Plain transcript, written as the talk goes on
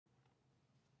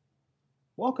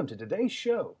Welcome to today's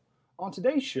show. On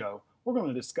today's show, we're going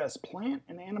to discuss plant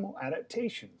and animal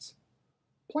adaptations.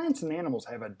 Plants and animals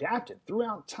have adapted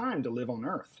throughout time to live on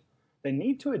Earth. They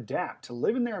need to adapt to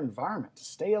live in their environment to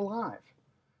stay alive.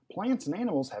 Plants and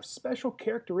animals have special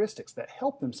characteristics that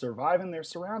help them survive in their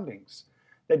surroundings.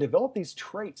 They develop these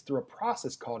traits through a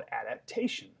process called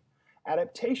adaptation.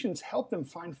 Adaptations help them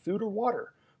find food or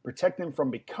water, protect them from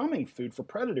becoming food for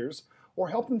predators, or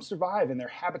help them survive in their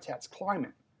habitat's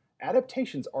climate.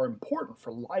 Adaptations are important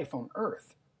for life on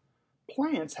Earth.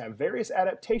 Plants have various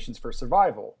adaptations for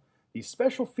survival. These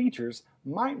special features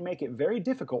might make it very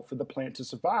difficult for the plant to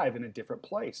survive in a different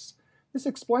place. This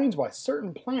explains why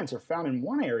certain plants are found in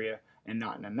one area and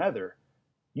not in another.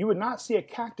 You would not see a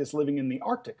cactus living in the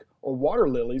Arctic or water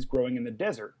lilies growing in the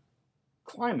desert.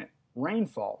 Climate,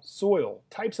 rainfall, soil,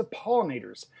 types of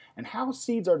pollinators, and how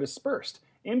seeds are dispersed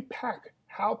impact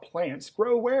how plants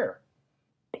grow where.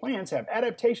 Plants have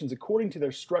adaptations according to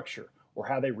their structure or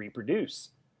how they reproduce.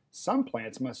 Some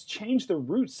plants must change their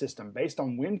root system based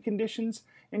on wind conditions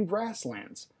and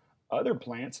grasslands. Other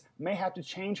plants may have to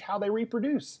change how they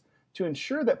reproduce. To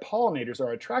ensure that pollinators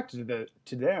are attracted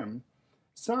to them,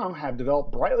 some have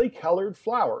developed brightly colored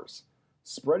flowers.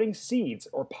 Spreading seeds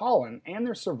or pollen and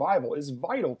their survival is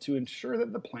vital to ensure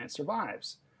that the plant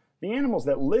survives. The animals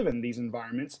that live in these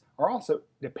environments are also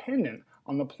dependent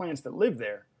on the plants that live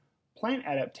there. Plant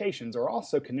adaptations are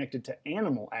also connected to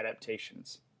animal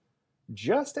adaptations.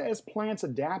 Just as plants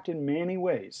adapt in many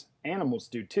ways, animals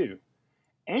do too.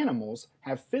 Animals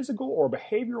have physical or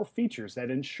behavioral features that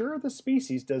ensure the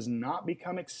species does not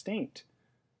become extinct.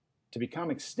 To become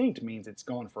extinct means it's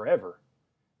gone forever.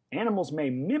 Animals may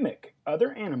mimic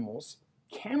other animals,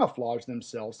 camouflage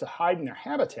themselves to hide in their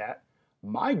habitat,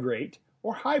 migrate,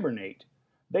 or hibernate.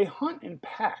 They hunt in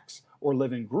packs or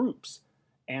live in groups.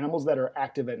 Animals that are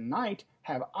active at night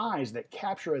have eyes that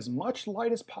capture as much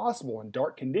light as possible in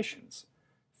dark conditions.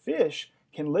 Fish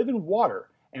can live in water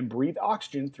and breathe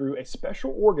oxygen through a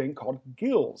special organ called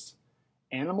gills.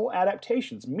 Animal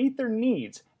adaptations meet their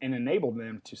needs and enable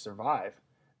them to survive.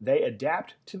 They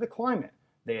adapt to the climate.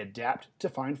 They adapt to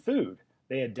find food.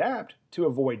 They adapt to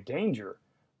avoid danger.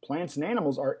 Plants and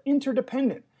animals are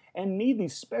interdependent and need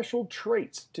these special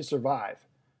traits to survive.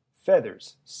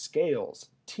 Feathers, scales,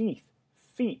 teeth,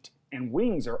 feet, and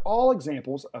wings are all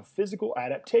examples of physical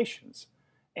adaptations.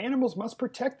 Animals must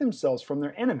protect themselves from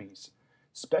their enemies.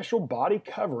 Special body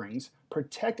coverings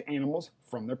protect animals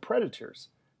from their predators.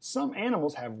 Some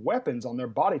animals have weapons on their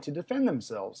body to defend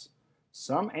themselves.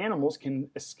 Some animals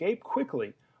can escape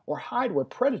quickly or hide where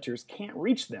predators can't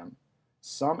reach them.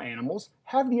 Some animals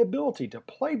have the ability to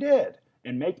play dead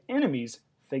and make enemies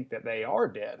think that they are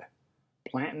dead.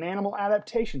 Plant and animal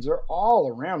adaptations are all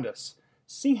around us.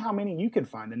 See how many you can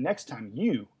find the next time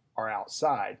you are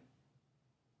outside.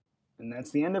 And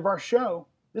that's the end of our show.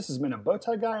 This has been a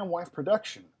Bowtie Guy and Wife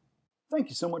production. Thank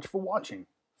you so much for watching.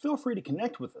 Feel free to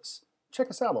connect with us. Check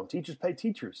us out on Teachers Pay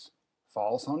Teachers.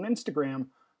 Follow us on Instagram,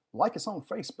 like us on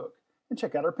Facebook, and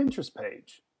check out our Pinterest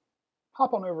page.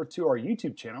 Hop on over to our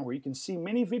YouTube channel where you can see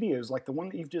many videos like the one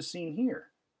that you've just seen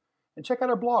here. And check out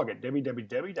our blog at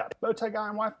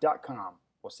www.bowtieguyandwife.com.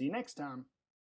 We'll see you next time.